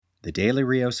The Daily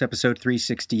Rios, episode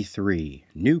 363,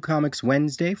 New Comics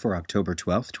Wednesday for October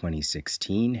 12th,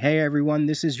 2016. Hey everyone,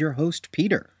 this is your host,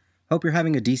 Peter. Hope you're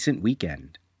having a decent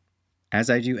weekend. As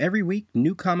I do every week,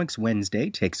 New Comics Wednesday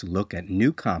takes a look at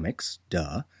new comics,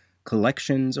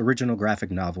 collections, original graphic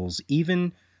novels,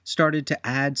 even started to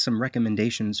add some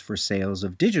recommendations for sales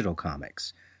of digital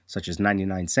comics, such as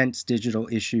 99-cent digital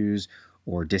issues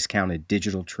or discounted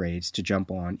digital trades to jump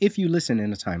on if you listen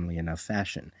in a timely enough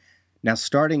fashion. Now,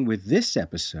 starting with this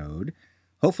episode,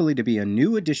 hopefully to be a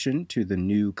new addition to the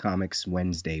New Comics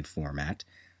Wednesday format,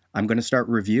 I'm going to start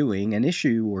reviewing an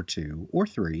issue or two or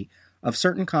three of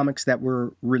certain comics that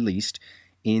were released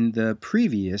in the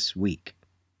previous week.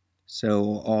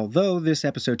 So, although this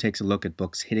episode takes a look at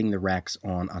books hitting the racks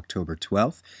on October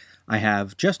 12th, I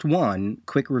have just one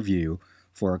quick review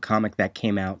for a comic that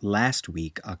came out last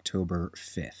week, October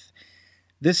 5th.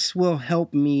 This will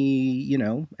help me,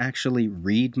 actually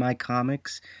read my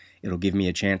comics. It'll give me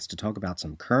a chance to talk about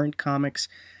some current comics.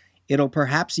 It'll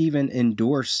perhaps even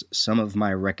endorse some of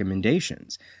my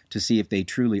recommendations to see if they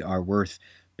truly are worth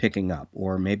picking up,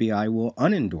 or maybe I will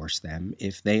unendorse them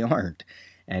if they aren't.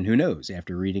 And who knows,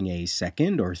 after reading a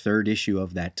second or third issue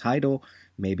of that title,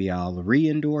 maybe I'll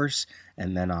re-endorse,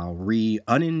 and then I'll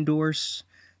re-unendorse.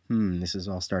 This is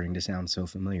all starting to sound so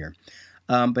familiar.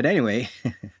 But anyway,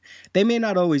 they may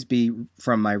not always be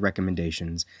from my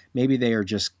recommendations. Maybe they are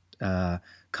just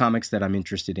comics that I'm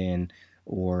interested in,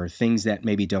 or things that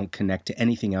maybe don't connect to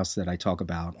anything else that I talk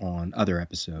about on other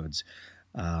episodes.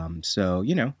 So,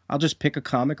 I'll just pick a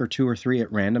comic or two or three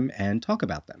at random and talk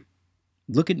about them.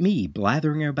 Look at me,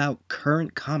 blathering about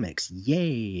current comics.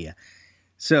 Yay!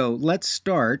 So let's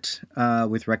start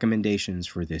with recommendations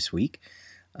for this week.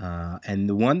 And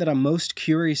the one that I'm most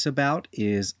curious about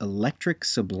is Electric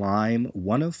Sublime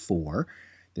 104.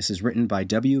 This is written by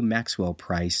W. Maxwell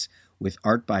Price with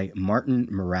art by Martin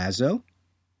Marazzo.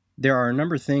 There are a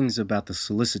number of things about the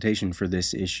solicitation for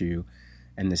this issue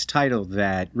and this title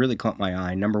that really caught my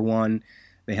eye. Number one,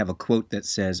 they have a quote that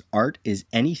says, "Art is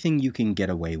anything you can get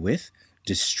away with.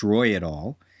 Destroy it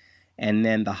all." And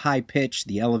then the high pitch,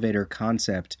 the elevator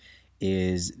concept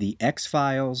is the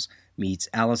X-Files meets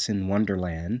Alice in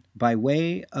Wonderland by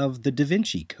way of the Da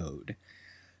Vinci Code.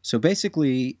 So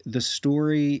basically, the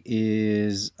story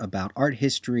is about art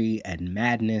history and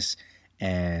madness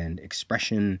and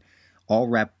expression, all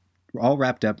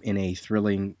wrapped up in a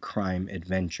thrilling crime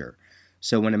adventure.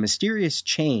 So when a mysterious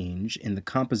change in the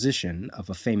composition of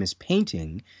a famous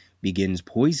painting begins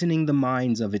poisoning the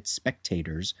minds of its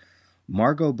spectators,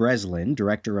 Margot Breslin,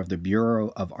 director of the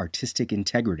Bureau of Artistic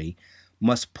Integrity,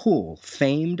 must pull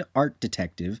famed art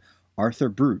detective Arthur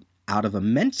Brute out of a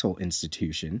mental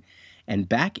institution and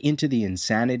back into the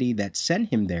insanity that sent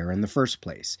him there in the first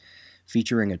place,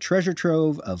 featuring a treasure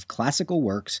trove of classical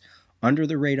works,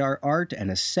 under-the-radar art, and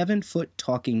a 7-foot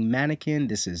talking mannequin.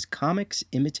 This is comics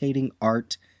imitating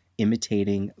art,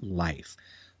 imitating life.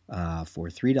 For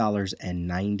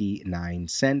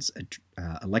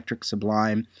 $3.99, Electric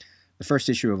Sublime, the first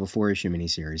issue of a 4-issue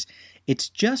miniseries. It's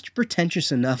just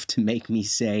pretentious enough to make me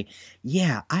say,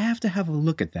 yeah, I have to have a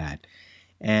look at that.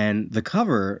 And the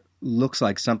cover looks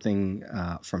like something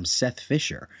from Seth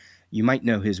Fisher. You might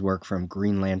know his work from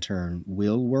Green Lantern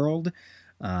Will World.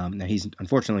 Now, he's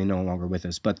unfortunately no longer with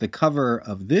us, but the cover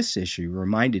of this issue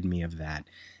reminded me of that.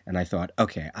 And I thought,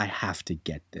 okay, I have to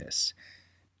get this.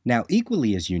 Now,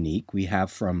 equally as unique, we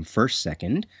have from First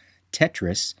Second,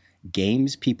 Tetris,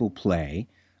 Games People Play,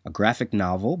 a graphic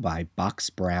novel by Box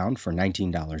Brown for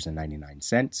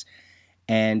 $19.99,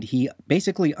 and he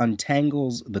basically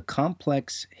untangles the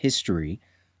complex history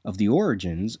of the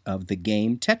origins of the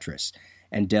game Tetris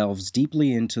and delves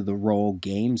deeply into the role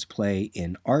games play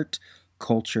in art,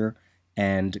 culture,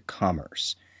 and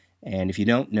commerce. And if you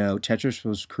don't know, Tetris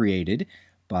was created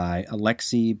by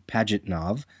Alexei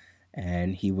Pajitnov,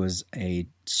 and he was a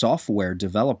software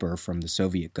developer from the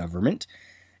Soviet government.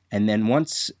 And then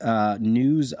once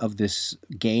news of this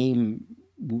game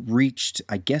reached,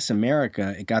 I guess,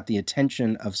 America, it got the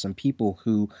attention of some people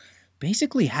who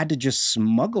basically had to just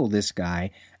smuggle this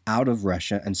guy out of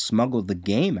Russia and smuggle the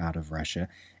game out of Russia,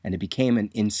 and it became an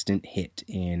instant hit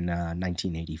in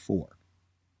 1984.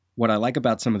 What I like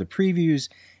about some of the previews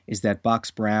is that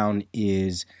Box Brown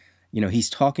is, he's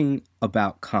talking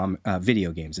about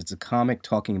video games. It's a comic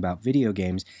talking about video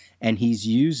games, and he's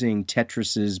using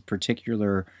Tetris's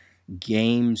particular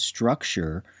game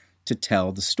structure to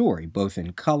tell the story, both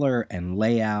in color and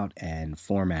layout and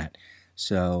format.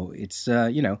 So it's,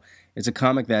 it's a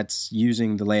comic that's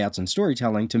using the layouts and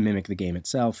storytelling to mimic the game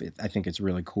itself. I think it's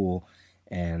really cool,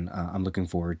 and I'm looking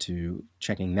forward to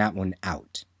checking that one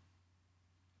out.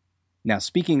 Now,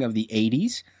 speaking of the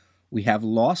 80s, We have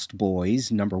Lost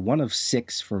Boys, number 1 of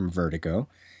 6 from Vertigo,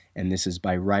 and this is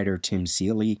by writer Tim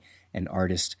Seeley and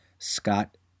artist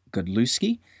Scott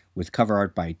Godlewski, with cover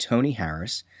art by Tony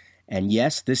Harris. And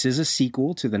yes, this is a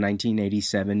sequel to the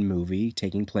 1987 movie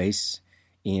taking place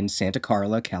in Santa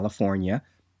Carla, California.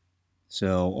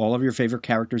 So all of your favorite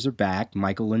characters are back,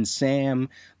 Michael and Sam,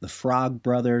 the Frog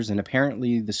Brothers, and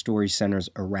apparently the story centers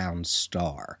around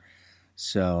Star.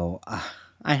 So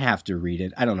I have to read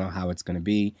it. I don't know how it's going to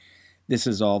be. This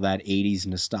is all that 80s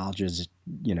nostalgia,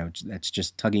 that's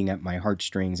just tugging at my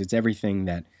heartstrings. It's everything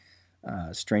that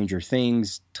Stranger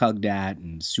Things tugged at,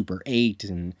 and Super 8,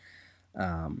 and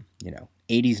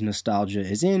 80s nostalgia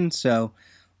is in. So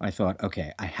I thought,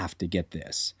 okay, I have to get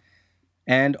this.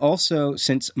 And also,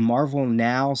 since Marvel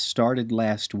Now started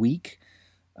last week,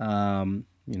 I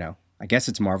guess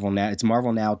it's Marvel Now. It's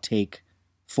Marvel Now Take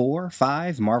 4,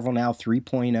 5, Marvel Now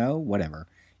 3.0, whatever.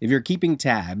 If you're keeping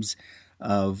tabs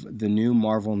of the new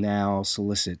Marvel Now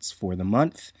solicits for the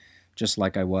month, just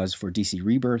like I was for DC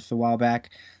Rebirth a while back,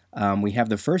 we have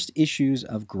the first issues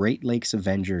of Great Lakes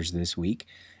Avengers this week,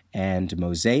 and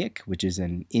Mosaic, which is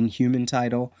an Inhuman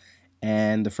title,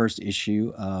 and the first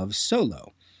issue of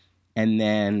Solo. And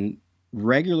then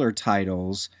regular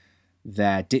titles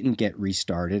that didn't get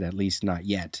restarted, at least not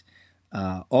yet,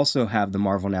 also have the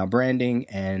Marvel Now branding,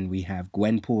 and we have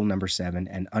Gwenpool number 7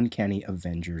 and Uncanny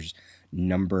Avengers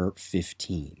number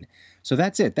 15. So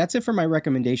that's it. That's it for my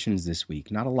recommendations this week.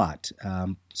 Not a lot.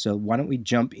 So why don't we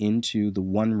jump into the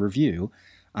one review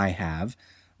I have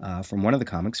from one of the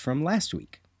comics from last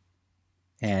week.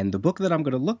 And the book that I'm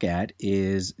going to look at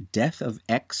is Death of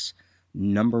X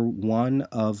number 1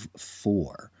 of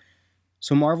 4.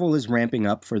 So Marvel is ramping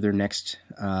up for their next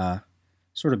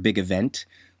sort of big event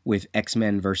with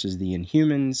X-Men versus the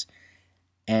Inhumans.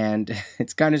 And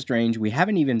it's kind of strange. We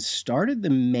haven't even started the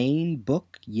main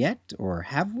book yet, or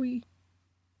have we?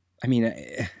 I mean,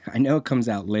 I know it comes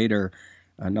out later,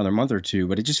 another month or two,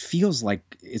 but it just feels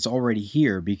like it's already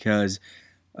here because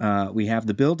we have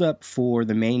the build-up for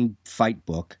the main fight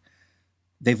book.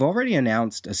 They've already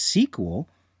announced a sequel,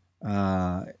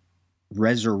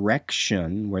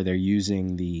 Resurrection, where they're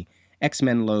using the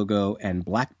X-Men logo and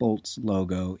Black Bolt's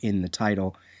logo in the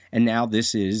title, and now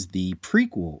this is the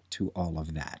prequel to all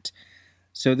of that.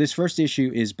 So this first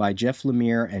issue is by Jeff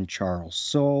Lemire and Charles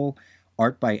Soule,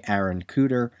 art by Aaron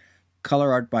Kuder,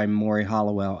 color art by Maury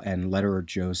Hollowell, and letterer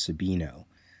Joe Sabino.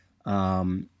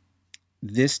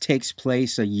 This takes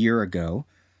place a year ago.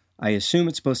 I assume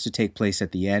it's supposed to take place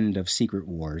at the end of Secret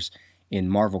Wars in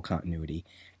Marvel continuity,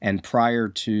 and prior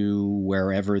to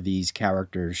wherever these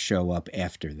characters show up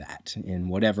after that, in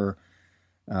whatever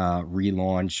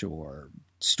relaunch or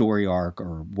story arc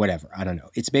or whatever. I don't know.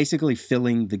 It's basically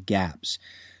filling the gaps.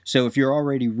 So if you're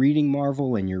already reading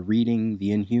Marvel and you're reading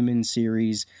the Inhuman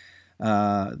series,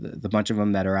 the bunch of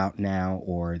them that are out now,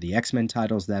 or the X-Men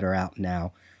titles that are out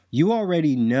now, you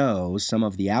already know some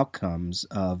of the outcomes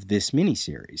of this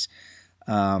miniseries.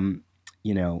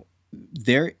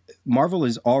 Marvel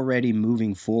is already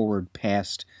moving forward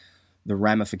past the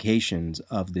ramifications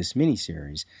of this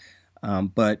miniseries.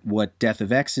 But what Death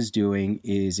of X is doing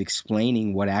is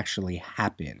explaining what actually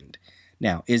happened.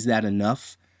 Now, is that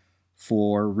enough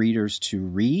for readers to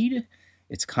read?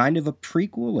 It's kind of a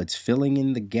prequel. It's filling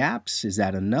in the gaps. Is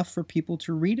that enough for people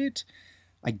to read it?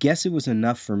 I guess it was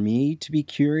enough for me to be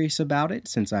curious about it,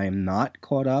 since I am not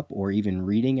caught up or even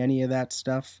reading any of that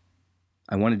stuff.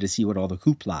 I wanted to see what all the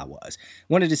hoopla was. I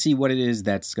wanted to see what it is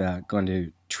that's going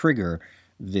to trigger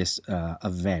this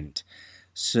event.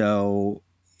 So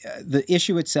the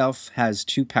issue itself has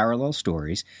 2 parallel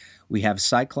stories. We have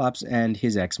Cyclops and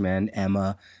his X-Men,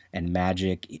 Emma and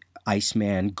Magic,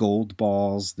 Iceman, Gold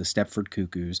Balls, the Stepford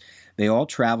Cuckoos. They all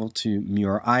travel to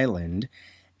Muir Island,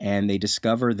 and they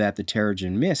discover that the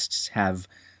Terrigen Mists have,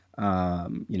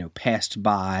 passed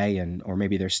by, or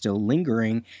maybe they're still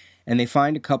lingering. And they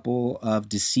find a couple of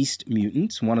deceased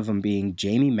mutants, one of them being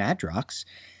Jamie Madrox,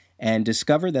 and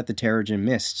discover that the Terrigen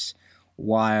Mists,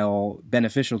 while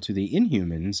beneficial to the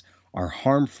Inhumans, are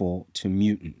harmful to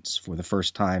mutants for the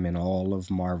first time in all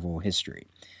of Marvel history.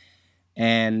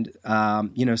 And,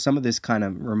 some of this kind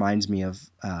of reminds me of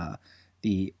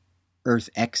the Earth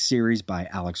X series by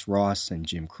Alex Ross and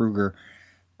Jim Kruger.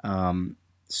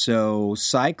 So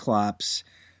Cyclops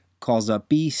calls up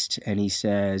Beast, and he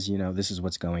says, this is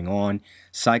what's going on.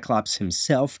 Cyclops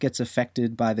himself gets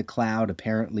affected by the cloud.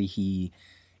 Apparently he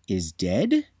is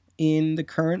dead in the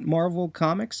current Marvel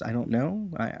comics. I don't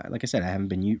know. Like I said, I haven't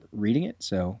been reading it,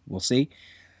 so we'll see.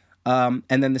 And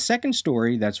then the second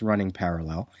story that's running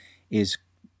parallel is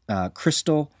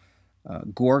Crystal,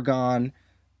 Gorgon,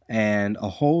 and a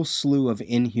whole slew of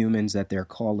Inhumans that they're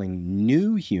calling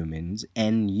New Humans,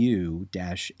 NU-HUMANS.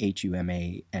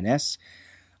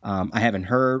 I haven't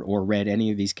heard or read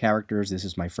any of these characters. This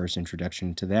is my first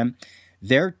introduction to them.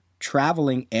 They're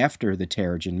traveling after the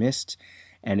Terrigen Mist,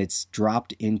 and it's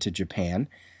dropped into Japan.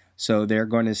 So they're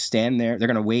going to stand there. They're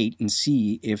going to wait and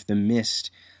see if the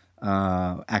mist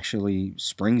actually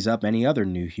springs up any other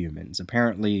New Humans.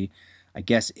 Apparently, I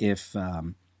guess if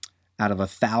out of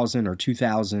 1,000 or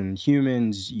 2,000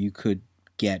 humans, you could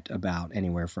get about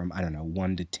anywhere from,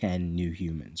 1 to 10 New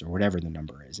Humans, or whatever the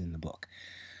number is in the book.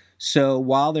 So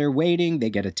while they're waiting,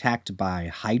 they get attacked by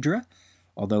Hydra,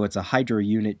 although it's a Hydra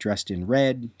unit dressed in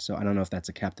red, so I don't know if that's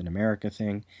a Captain America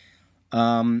thing.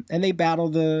 And they battle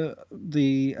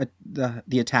the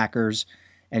attackers,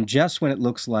 and just when it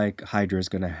looks like Hydra is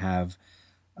going to have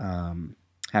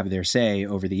their say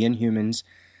over the Inhumans,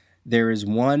 there is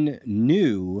one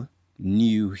new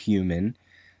human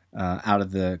out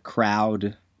of the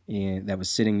crowd that was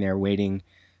sitting there waiting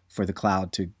for the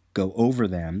cloud to go over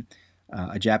them.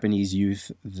 A Japanese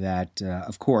youth that,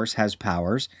 of course, has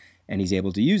powers, and he's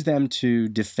able to use them to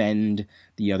defend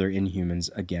the other Inhumans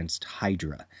against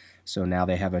Hydra. So now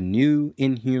they have a new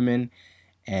Inhuman,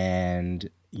 and,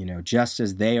 just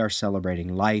as they are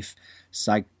celebrating life,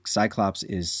 Cyclops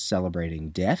is celebrating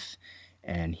death,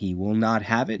 and he will not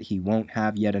have it. He won't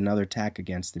have yet another attack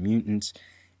against the mutants.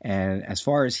 And as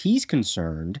far as he's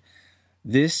concerned,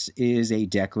 this is a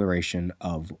declaration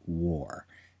of war.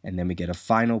 And then we get a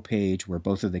final page where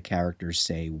both of the characters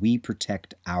say, "We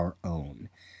protect our own."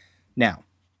 Now,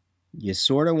 you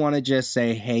sort of want to just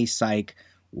say, "Hey, Psych,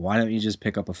 why don't you just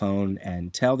pick up a phone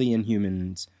and tell the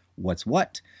Inhumans what's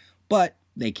what?" But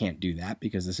they can't do that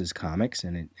because this is comics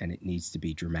and it needs to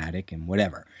be dramatic and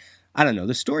whatever. I don't know.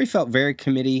 The story felt very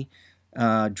committee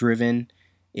driven.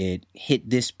 It hit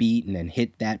this beat and then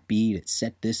hit that beat. It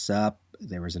set this up.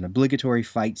 There was an obligatory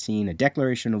fight scene, a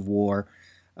declaration of war,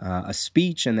 a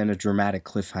speech, and then a dramatic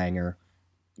cliffhanger,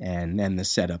 and then the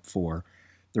setup for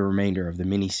the remainder of the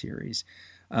miniseries.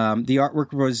 The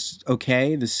artwork was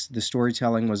okay. The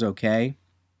storytelling was okay.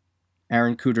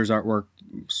 Aaron Kuder's artwork,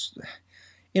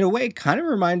 in a way, kind of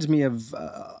reminds me of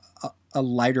a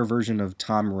lighter version of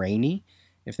Tom Rainey,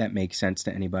 if that makes sense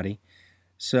to anybody.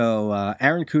 So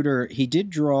Aaron Kuder, he did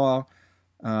draw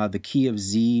the Key of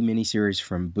Z miniseries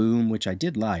from Boom, which I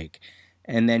did like.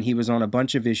 And then he was on a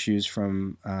bunch of issues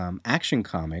from Action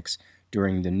Comics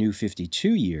during the New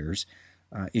 52 years,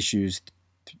 issues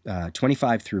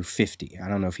 25 through 50. I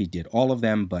don't know if he did all of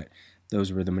them, but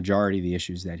those were the majority of the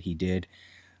issues that he did.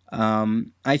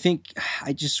 I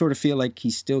just sort of feel like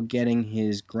he's still getting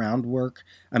his groundwork.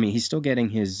 I mean, he's still getting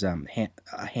his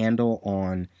handle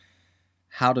on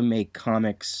how to make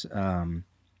comics, how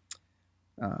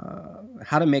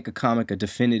to make a comic a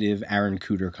definitive Aaron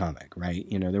Kuder comic, right?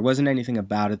 There wasn't anything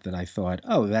about it that I thought,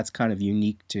 oh, that's kind of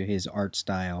unique to his art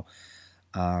style.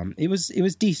 It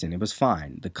was decent. It was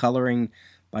fine. The coloring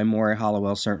by Maury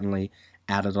Hollowell certainly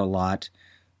added a lot.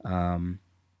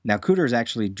 Now, Kuder is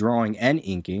actually drawing and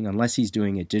inking, unless he's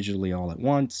doing it digitally all at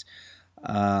once.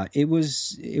 It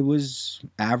was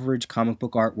average comic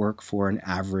book artwork for an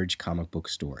average comic book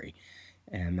story.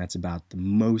 And that's about the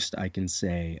most I can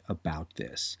say about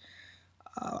this.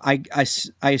 I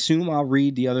assume I'll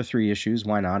read the other 3 issues.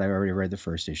 Why not? I already read the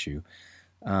first issue.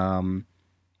 I'm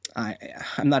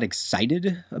not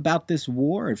excited about this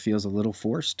war. It feels a little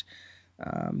forced.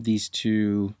 These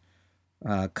two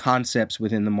concepts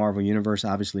within the Marvel Universe,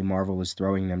 obviously Marvel is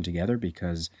throwing them together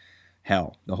because,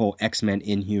 hell, the whole X-Men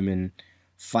Inhuman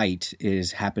fight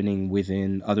is happening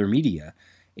within other media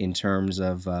in terms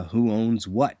of who owns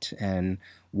what and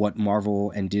what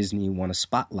Marvel and Disney want to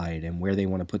spotlight and where they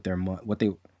want to put their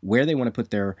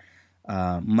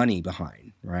money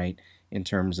behind, right? In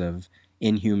terms of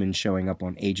Inhumans showing up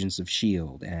on Agents of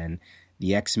S.H.I.E.L.D. and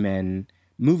the X-Men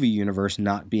movie universe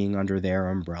not being under their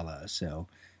umbrella. So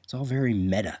it's all very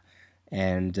meta.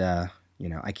 And,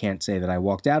 I can't say that I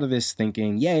walked out of this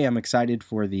thinking, yay, I'm excited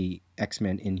for the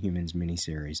X-Men Inhumans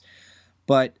miniseries.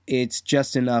 But it's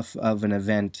just enough of an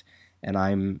event, and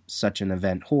I'm such an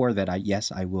event whore that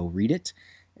I will read it,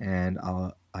 and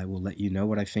I will let you know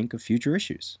what I think of future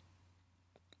issues.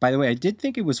 By the way, I did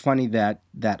think it was funny that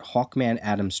Hawkman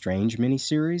Adam Strange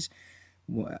miniseries,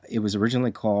 it was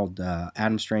originally called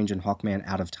Adam Strange and Hawkman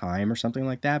Out of Time or something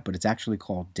like that, but it's actually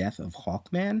called Death of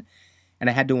Hawkman. And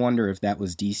I had to wonder if that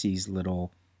was DC's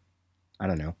little, I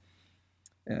don't know,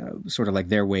 sort of like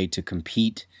their way to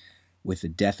compete with the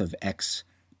Death of X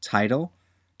title.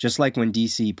 Just like when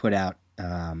DC put out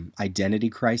Identity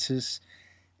Crisis,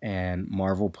 And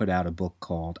Marvel put out a book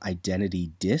called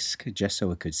Identity Disc, just so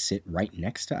it could sit right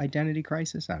next to Identity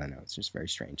Crisis. I don't know. It's just very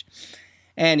strange.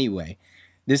 Anyway,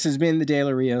 this has been the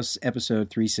Daily Rios,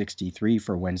 episode 363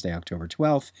 for Wednesday, October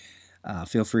 12th.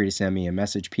 Feel free to send me a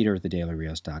message,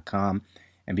 peter@thedailyrios.com.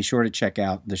 And be sure to check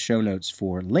out the show notes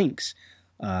for links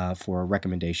for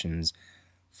recommendations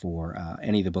for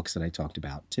any of the books that I talked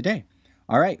about today.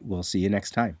 All right, we'll see you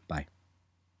next time. Bye.